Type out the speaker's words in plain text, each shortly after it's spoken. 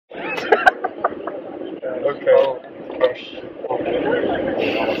fish.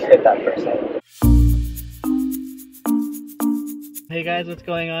 Almost hit that person. Hey guys, what's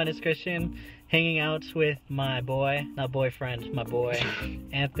going on? It's Christian hanging out with my boy, not boyfriend, my boy,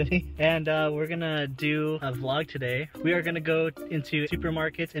 Anthony. And we're gonna do a vlog today. We are gonna go into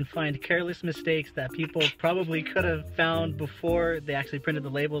supermarkets and find careless mistakes that people probably could have found before they actually printed the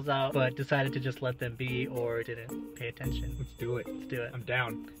labels out, but decided to just let them be or didn't pay attention. Let's do it. Let's do it. I'm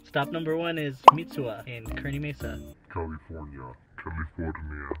down. Stop number 1 is Mitsuwa in Kearney Mesa. California.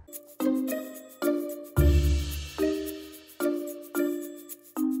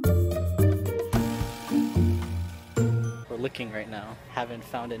 We're looking right now. Haven't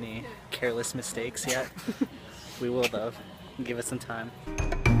found any careless mistakes yet. We will though. Give us some time.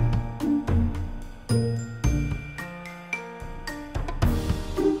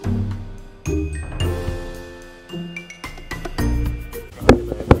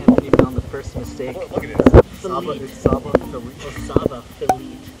 Anthony found the first mistake. Look at this. Saba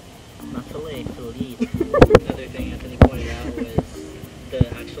fillet. Not fillet, fillet. Another thing Anthony pointed out was the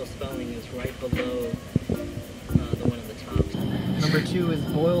actual spelling is right below the one on the top. Number 2 is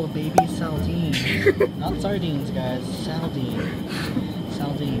boiled baby sardine. Not sardines, guys. Sardines.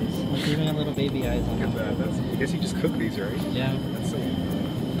 Sardines. Like even have little baby eyes on Look them. at that. I guess you just cook these, right? Yeah. That's so. I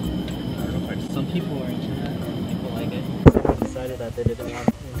don't know if Some people are into that. Some people like it. Someone decided that they didn't want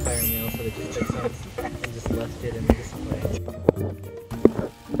the entire meal, so they just took some and just left it in the display.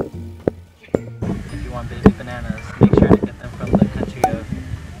 If you want baby bananas, make sure to get them from the country of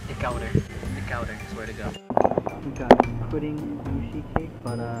Ecuador. Ecuador is where to go. We got pudding sushi cake,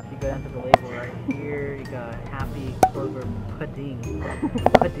 but if you go down to the label right here, you got happy clover pudding.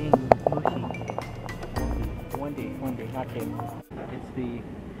 Pudding mushi cake. One day, not cake. It's the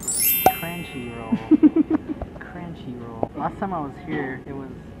crunchy roll. Crunchy roll. Last time I was here, it was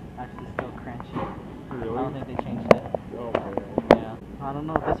actually still crunchy. Really? I don't think they changed it. Okay. Yeah. I don't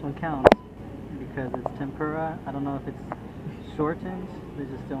know if this one counts because it's tempura. I don't know if it's shortened. They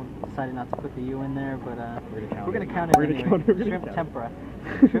just decided not to put the U in there, but we're gonna count it anyway. Shrimp tempura.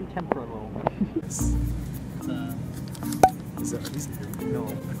 Shrimp tempura roll. Is that No.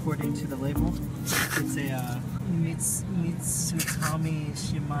 According to the label, it's a Mitsutami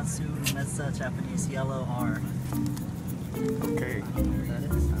Shimatsu Mesa Japanese Yellow R. okay? I don't know what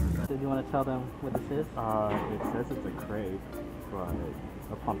that is. So do you want to tell them what this is? It says it's a crepe, but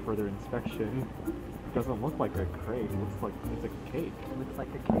upon further inspection, it doesn't look like a crepe. It looks like it's a cake. It looks like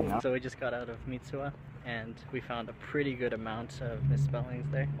a cake. Yeah. So we just got out of Mitsuwa, and we found a pretty good amount of misspellings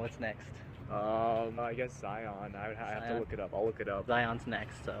there. What's next? I guess Zion. I have to look it up. I'll look it up. Zion's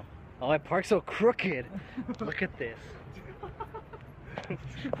next, so. Oh, I parked so crooked! Look at this.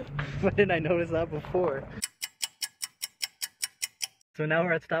 Why didn't I notice that before? So now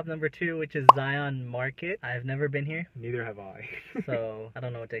we're at stop number 2, which is Zion Market. I've never been here, Neither have I. so I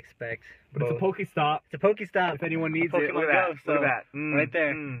don't know what to expect. But it's a Pokestop. It's a Pokestop. If anyone needs Pokemon it, look at Go, that. so Look at that. right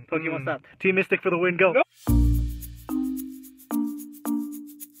there. Pokemon Stop. Team Mystic for the win. Go. Nope.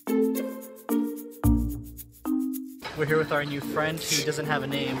 We're here with our new friend who doesn't have a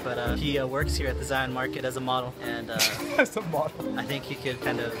name, but he works here at the Zion Market as a model, and That's a model. I think he could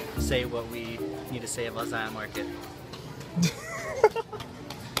kind of say what we need to say about Zion Market.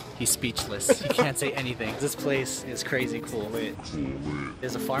 He's speechless. He can't say anything. This place is crazy cool. Wait.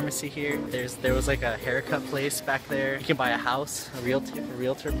 There's a pharmacy here. There was like a haircut place back there. You can buy a house, a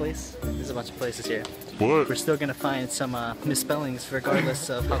realtor place. There's a bunch of places here. What? We're still gonna find some misspellings regardless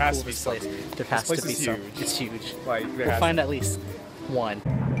of how cool this place is. There has to be some. It's huge. Like, We'll find at least one.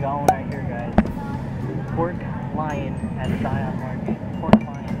 We got one right here, guys. Pork lion at Zion Market. Pork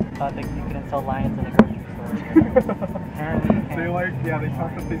lion. Thought they couldn't sell lions in a grocery store. Apparently you can. They they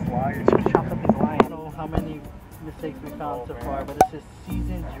chopped up these lions. Chopped up these lions. I don't know how many mistakes we found so far, but this is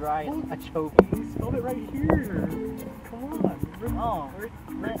seasoned dried anchovy. They spelled it right here. Come on. Oh,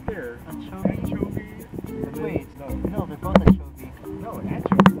 Right there. Anchovy? Anchovy. Wait, No, they're both anchovy. no,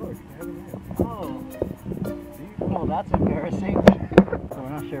 anchovy. Look, they have it in. Oh. Oh, that's embarrassing. So we're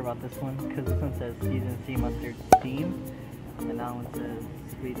not sure about this one because this one says seasoned sea mustard steam, and that one says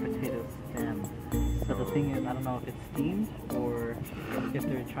sweet potato stem. So the thing is, I don't know if it's steamed or if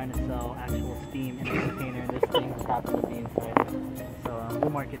they're trying to sell actual steam in a container, and this thing just happens to be inside. So we'll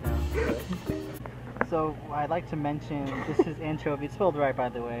mark it down. So I'd like to mention this is anchovy. It's spelled right, by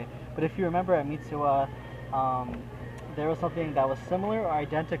the way. But if you remember at Mitsuwa, there was something that was similar or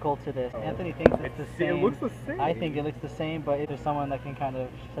identical to this. Anthony thinks it's the same. It looks the same. I think it looks the same, but if there's someone that can kind of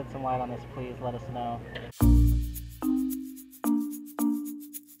shed some light on this, please let us know.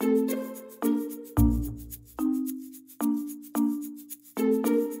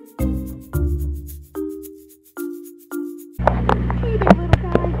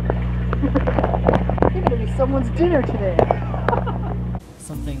 someone's dinner today.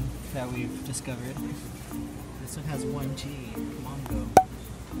 Something that we've discovered. This one has 1G, Mongo.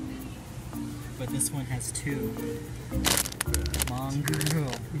 But this one has 2.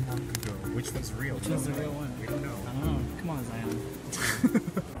 Mongo. Which one's real? Which one's the real one? We don't know. I don't know. Come on, Zion.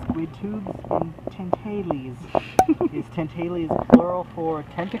 Squid tubes and tentales. Is tentales plural for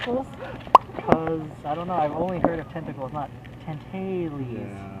tentacles? Because, I don't know, I've only heard of tentacles, not tentales.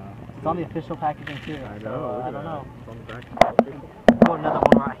 Yeah. It's on the official packaging too. I know. So, I don't know. It's on the back. We've got another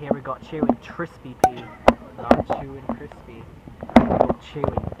one right here. We got chew and crispy pea. Not chew and crispy. Chew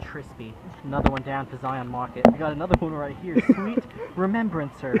and crispy. Another one down to Zion Market. We got another one right here. Sweet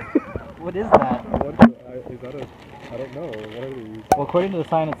Remembrancer. What is that? Is that a... I don't know. What are these? Well, according to the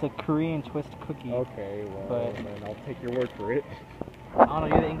sign, it's a Korean twist cookie. Okay, well, But then I'll take your word for it. I don't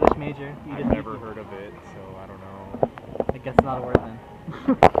know. You're the English major. I've never heard of it, so I don't know. I guess not a word then.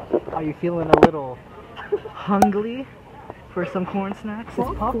 Are you feeling a little hungry for some corn snacks?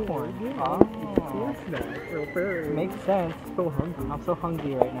 It's popcorn. Corn snack. Okay. Makes sense. So hungry. I'm so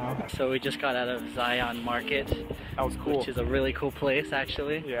hungry right now. So we just got out of Zion Market. That was cool. Which is a really cool place,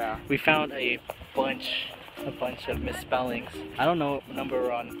 actually. Yeah. We found a bunch of misspellings. I don't know what number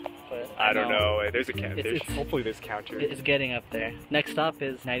we're on, but I don't know. There's a It's- hopefully this counter. it's getting up there. Next stop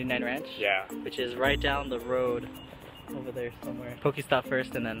is 99 Ranch. Yeah. Which is right down the road over there somewhere. Pokestop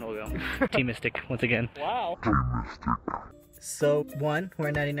first, and then we'll go. Team Mystic once again. Wow. So, 1, we're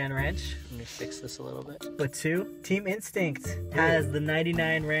at 99 Ranch. Let me fix this a little bit. But 2, Team Instinct has the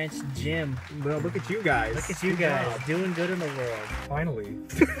 99 Ranch gym. Well, look at you guys. Look at you guys, doing good in the world. Finally.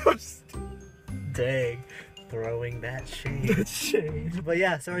 Dang. Throwing that shade. But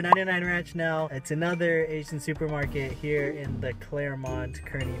yeah, so we're 99 Ranch now. It's another Asian supermarket here in the Claremont,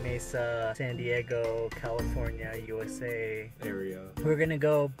 Kearney Mesa, San Diego, California, USA area. We're gonna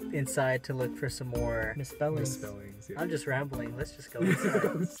go inside to look for some more misspellings. Misspellings, yeah. I'm just rambling. Let's just go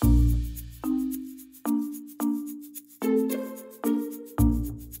inside.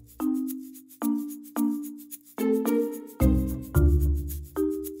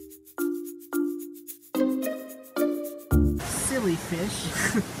 Silly fish.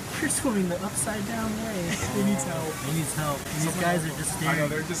 You're swimming the upside down way. He needs help. He needs help. These guys are just staring. I know,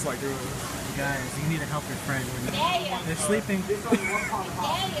 they're just like, Guys, you need to help your friend. They're sleeping.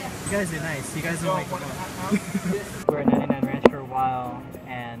 You guys are nice. You guys are making fun. We were at 99 Ranch for a while,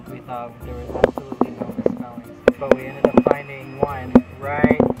 and we thought there was absolutely no misspellings. But we ended up finding one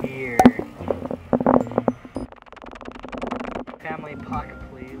right here. Family pocket,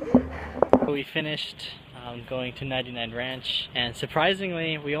 please. We finished going to 99 Ranch, and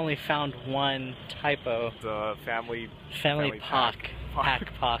surprisingly, we only found one typo. The family Pack.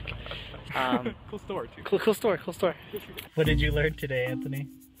 cool store too. Cool store. What did you learn today, Anthony?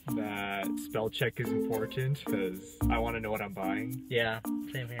 that spell check is important because I want to know what I'm buying. Yeah,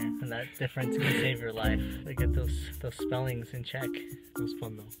 same here. And that difference can save your life. Like, get those spellings in check. It was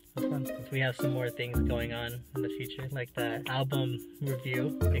fun though. It was fun. We have some more things going on in the future, like that album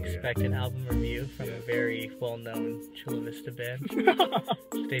review. Expect an album review from a very well-known Chula Vista band.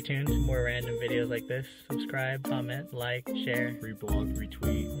 Stay tuned for more random videos like this. Subscribe, comment, like, share, Reblog,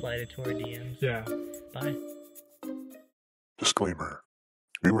 retweet, slide into our DMs. Yeah. Bye. Disclaimer.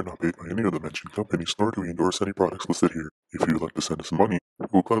 We were not paid by any of the mentioned companies, nor do we endorse any products listed here. If you would like to send us some money, we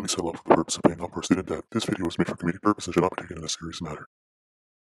will gladly sell off for the purpose of paying off our student debt. This video was made for comedic purposes and should not be taken in a serious matter.